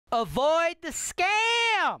Avoid the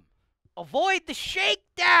scam. Avoid the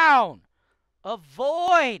shakedown.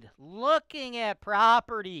 Avoid looking at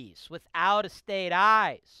properties with out-of-state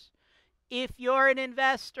eyes. If you're an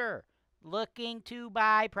investor looking to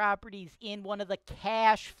buy properties in one of the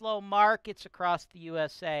cash flow markets across the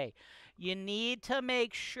USA, you need to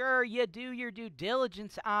make sure you do your due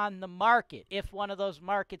diligence on the market. If one of those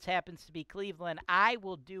markets happens to be Cleveland, I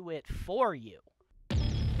will do it for you.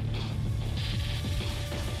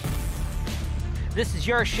 This is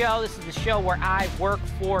your show. This is the show where I work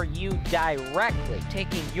for you directly,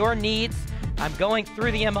 taking your needs. I'm going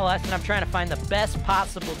through the MLS and I'm trying to find the best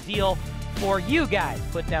possible deal for you guys.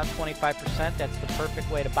 Put down 25%. That's the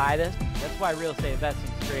perfect way to buy this. That's why real estate investing is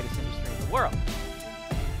the greatest industry in the world.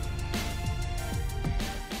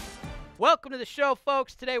 Welcome to the show,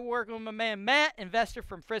 folks. Today we're working with my man Matt, investor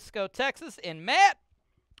from Frisco, Texas. And Matt,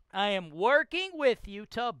 I am working with you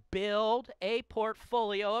to build a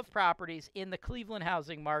portfolio of properties in the Cleveland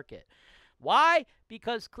housing market. Why?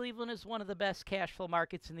 Because Cleveland is one of the best cash flow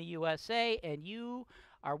markets in the USA, and you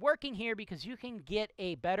are working here because you can get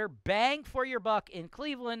a better bang for your buck in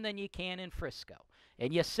Cleveland than you can in Frisco.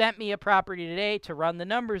 And you sent me a property today to run the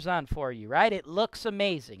numbers on for you, right? It looks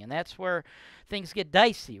amazing, and that's where things get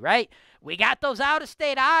dicey, right? We got those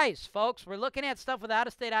out-of-state eyes, folks. We're looking at stuff with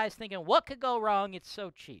out-of-state eyes thinking, what could go wrong? It's so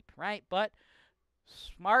cheap, right? But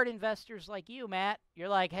smart investors like you, Matt, you're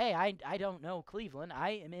like, hey, I don't know Cleveland.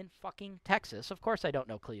 I am in fucking Texas. Of course I don't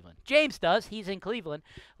know Cleveland. James does. He's in Cleveland.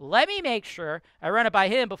 Let me make sure I run it by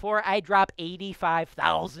him before I drop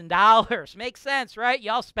 $85,000. Makes sense, right?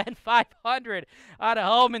 Y'all spend $500 on a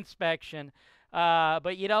home inspection,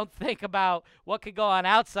 but you don't think about what could go on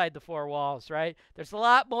outside the four walls, right? There's a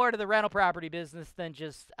lot more to the rental property business than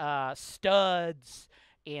just studs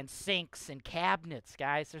and sinks and cabinets,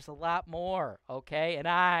 guys. There's a lot more, okay? And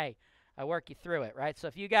I work you through it, right? So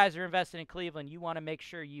if you guys are investing in Cleveland, you want to make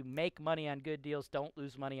sure you make money on good deals, don't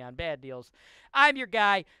lose money on bad deals. I'm your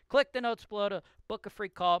guy. Click the notes below to book a free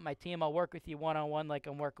call with my team. I'll work with you one-on-one like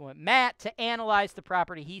I'm working with Matt to analyze the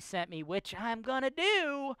property he sent me, which I'm going to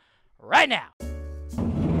do right now.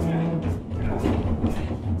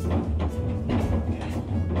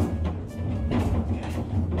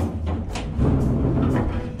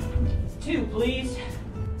 2, please.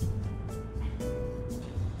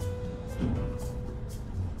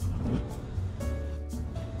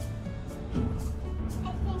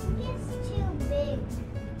 I think it's too big.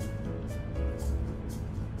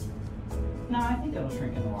 No, I think it'll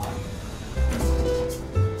shrink in the lot.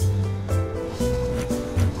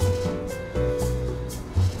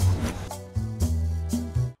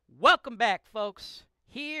 Welcome back, folks.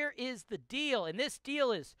 Here is the deal, and this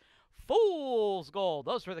deal is fool's gold.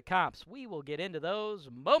 Those were the comps. We will get into those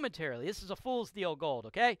momentarily. This is a fool's deal gold,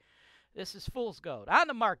 okay? This is fool's gold. On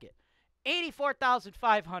the market,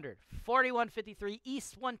 $84,500, 4153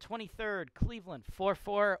 East 123rd, Cleveland,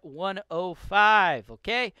 44105,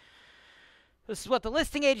 okay? This is what the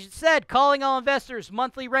listing agent said. Calling all investors.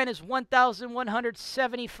 Monthly rent is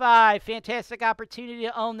 $1,175. Fantastic opportunity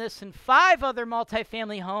to own this and 5 other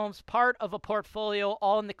multifamily homes, part of a portfolio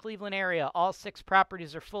all in the Cleveland area. All 6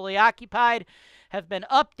 properties are fully occupied, have been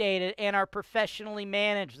updated, and are professionally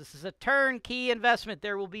managed. This is a turnkey investment.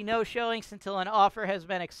 There will be no showings until an offer has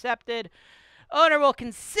been accepted. Owner will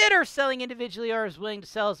consider selling individually or is willing to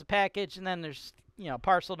sell as a package, and then there's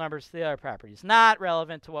parcel numbers to the other properties. Not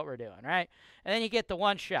relevant to what we're doing, right? And then you get the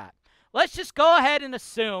one shot. Let's just go ahead and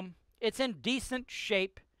assume it's in decent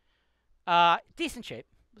shape. Decent shape.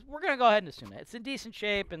 We're going to go ahead and assume that. It's in decent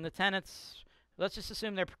shape, and the tenants, let's just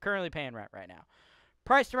assume they're currently paying rent right now.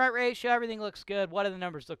 Price to rent ratio, everything looks good. What do the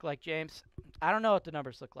numbers look like, James? I don't know what the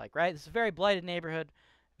numbers look like, right? This is a very blighted neighborhood,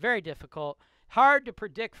 very difficult. Hard to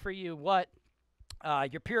predict for you what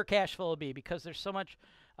your pure cash flow will be because there's so much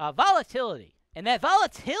volatility. And that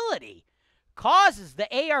volatility causes the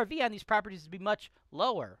ARV on these properties to be much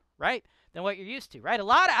lower, right, than what you're used to, right? A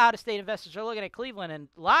lot of out-of-state investors are looking at Cleveland, and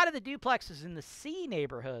a lot of the duplexes in the C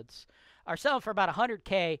neighborhoods are selling for about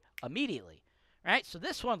 $100K immediately, right? So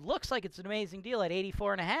this one looks like it's an amazing deal at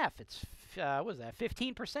 $84.5. It's, what is that,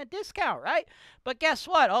 15% discount, right? But guess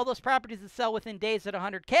what? All those properties that sell within days at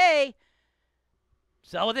 $100K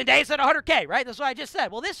sell within days at $100K, right? That's what I just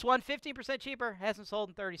said. Well, this one, 15% cheaper, hasn't sold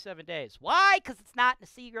in 37 days. Why? Because it's not in a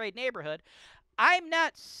C-grade neighborhood. I'm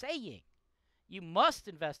not saying you must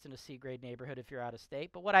invest in a C-grade neighborhood if you're out of state,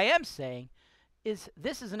 but what I am saying is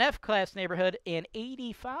this is an F-class neighborhood, and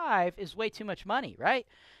 85 is way too much money, right?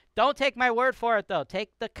 Don't take my word for it, though.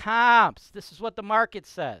 Take the comps. This is what the market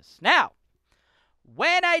says. Now,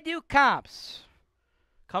 when I do comps,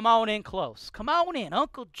 come on in close. Come on in.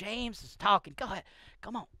 Uncle James is talking. Go ahead.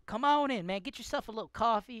 Come on in, man. Get yourself a little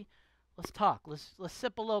coffee. Let's talk. Let's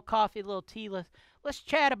sip a little coffee, a little tea. Let's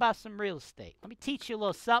chat about some real estate. Let me teach you a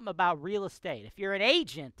little something about real estate. If you're an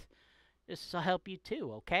agent, this will help you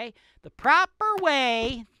too, okay? The proper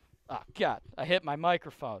way. Oh, God, I hit my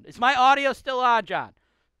microphone. Is my audio still on, John?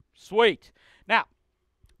 Sweet. Now,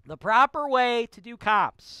 the proper way to do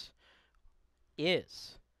comps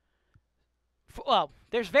is, well,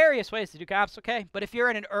 there's various ways to do comps, okay? But if you're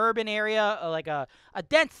in an urban area, like a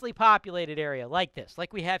densely populated area like this,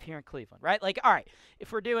 like we have here in Cleveland, right? Like, all right,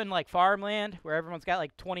 if we're doing like farmland where everyone's got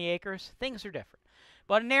like 20 acres, things are different.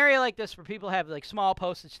 But an area like this where people have like small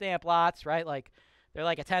postage stamp lots, right? Like they're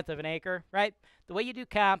like 1/10 of an acre, right? The way you do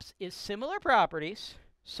comps is similar properties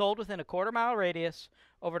sold within a quarter-mile radius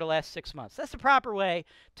over the last 6 months. That's the proper way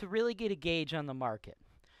to really get a gauge on the market.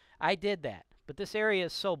 I did that, but this area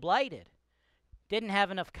is so blighted. Didn't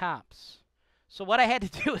have enough comps. So what I had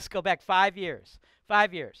to do is go back 5 years.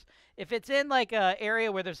 5 years. If it's in like an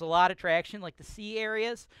area where there's a lot of traction, like the C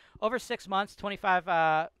areas, over 6 months,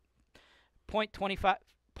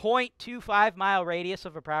 0.25 mile radius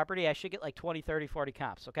of a property, I should get like 20, 30, 40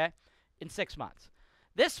 comps, okay? In 6 months.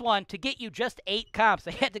 This one, to get you just 8 comps,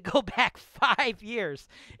 I had to go back 5 years.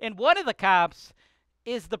 And one of the comps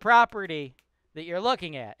is the property that you're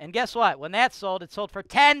looking at. And guess what? When that's sold, it sold for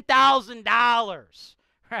 $10,000,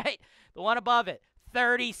 right? The one above it,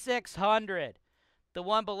 $3,600. The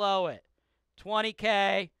one below it,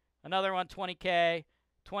 $20K. Another one, $20K.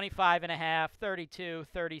 25.5, 32,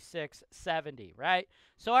 36, 70, right?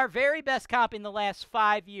 So our very best comp in the last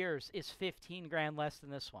 5 years is 15 grand less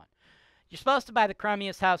than this one. You're supposed to buy the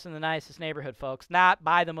crummiest house in the nicest neighborhood, folks, not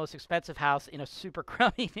buy the most expensive house in a super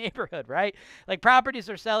crummy neighborhood, right? Like properties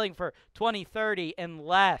are selling for 20, 30 and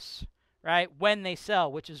less, right, when they sell,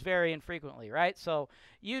 which is very infrequently, right? So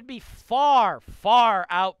you'd be far, far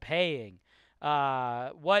outpaying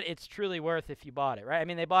what it's truly worth if you bought it, right? I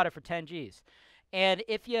mean, they bought it for 10 G's. And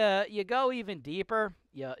if you go even deeper,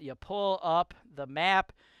 you pull up the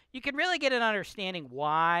map, you can really get an understanding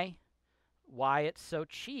why it's so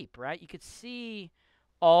cheap, right? You could see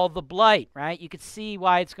all the blight, right? You could see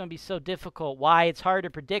why it's going to be so difficult, why it's hard to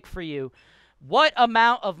predict for you. What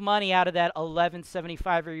amount of money out of that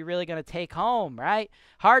 $1,175 are you really going to take home, right?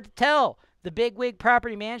 Hard to tell. The big wig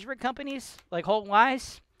property management companies like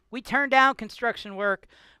HoltonWise, we turn down construction work,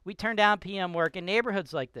 we turn down PM work in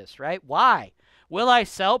neighborhoods like this, right? Why? Will I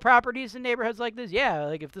sell properties in neighborhoods like this? Yeah,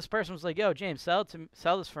 like if this person was like, yo, James, sell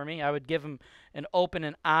this for me, I would give them an open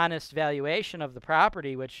and honest valuation of the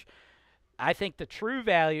property, which I think the true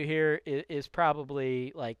value here is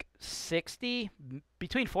probably like 60,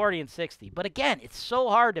 between 40 and 60. But again, it's so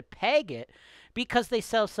hard to peg it because they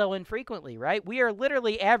sell so infrequently, right? We are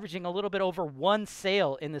literally averaging a little bit over one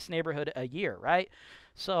sale in this neighborhood a year, right?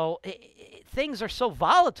 So things are so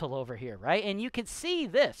volatile over here, right? And you can see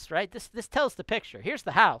this, right? This tells the picture. Here's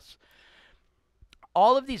the house.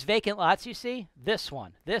 All of these vacant lots you see, this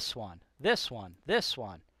one, this one, this one, this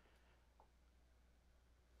one.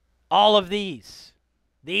 All of these,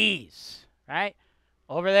 right?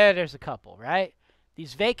 Over there, there's a couple, right?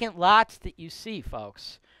 These vacant lots that you see,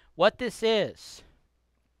 folks, what this is,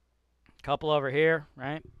 a couple over here,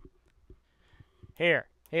 right? Here,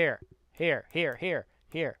 here, here, here, here.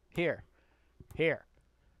 Here, here, here,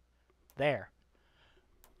 there,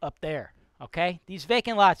 up there, okay? These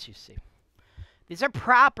vacant lots you see, these are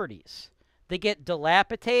properties. They get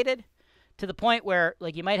dilapidated to the point where,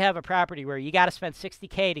 like, you might have a property where you got to spend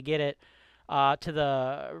 $60K to get it to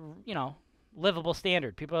the, livable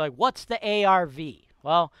standard. People are like, what's the ARV?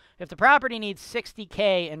 Well, if the property needs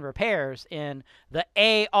 $60K in repairs and the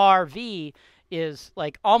ARV is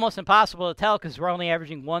like almost impossible to tell because we're only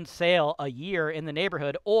averaging one sale a year in the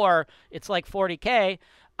neighborhood, or it's like $40K,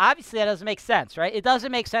 obviously that doesn't make sense, right? It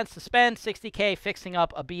doesn't make sense to spend $60K fixing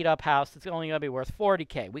up a beat-up house that's only going to be worth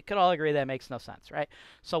 $40K. We could all agree that makes no sense, right?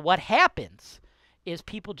 So what happens is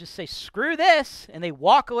people just say, screw this, and they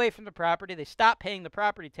walk away from the property. They stop paying the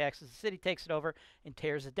property taxes. The city takes it over and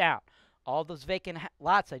tears it down. All those vacant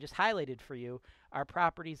lots I just highlighted for you are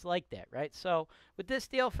properties like that, right? So with this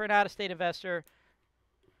deal for an out-of-state investor,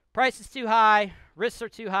 price is too high, risks are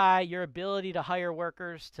too high, your ability to hire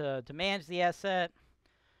workers to manage the asset,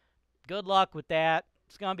 good luck with that.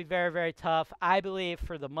 It's going to be very, very tough. I believe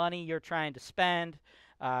for the money you're trying to spend,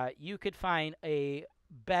 you could find a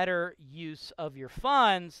better use of your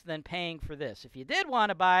funds than paying for this. If you did want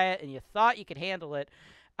to buy it and you thought you could handle it,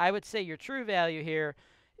 I would say your true value here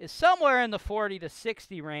is somewhere in the 40 to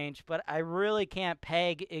 60 range, but I really can't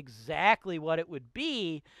peg exactly what it would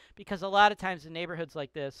be because a lot of times in neighborhoods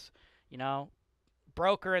like this,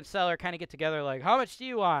 broker and seller kind of get together like, how much do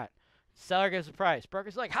you want? Seller gives a price.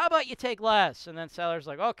 Broker's like, how about you take less? And then seller's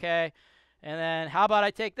like, okay. And then, how about I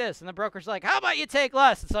take this? And the broker's like, how about you take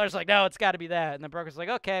less? And seller's like, no, it's got to be that. And the broker's like,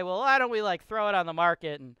 okay, well, why don't we like throw it on the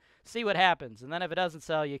market and see what happens? And then if it doesn't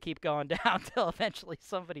sell, you keep going down until eventually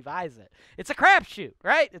somebody buys it. It's a crapshoot,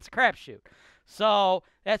 right? It's a crapshoot. So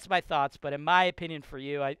that's my thoughts. But in my opinion for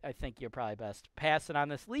you, I think you're probably best passing on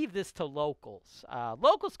this. Leave this to locals.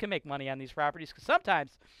 Locals can make money on these properties because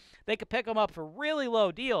sometimes they could pick them up for really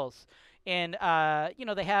low deals. And,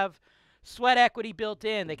 they have sweat equity built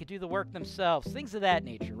in. They could do the work themselves, things of that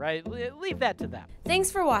nature, right? Leave that to them.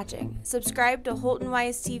 Thanks for watching. Subscribe to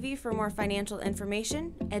HoltonWiseTV for more financial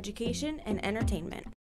information, education, and entertainment.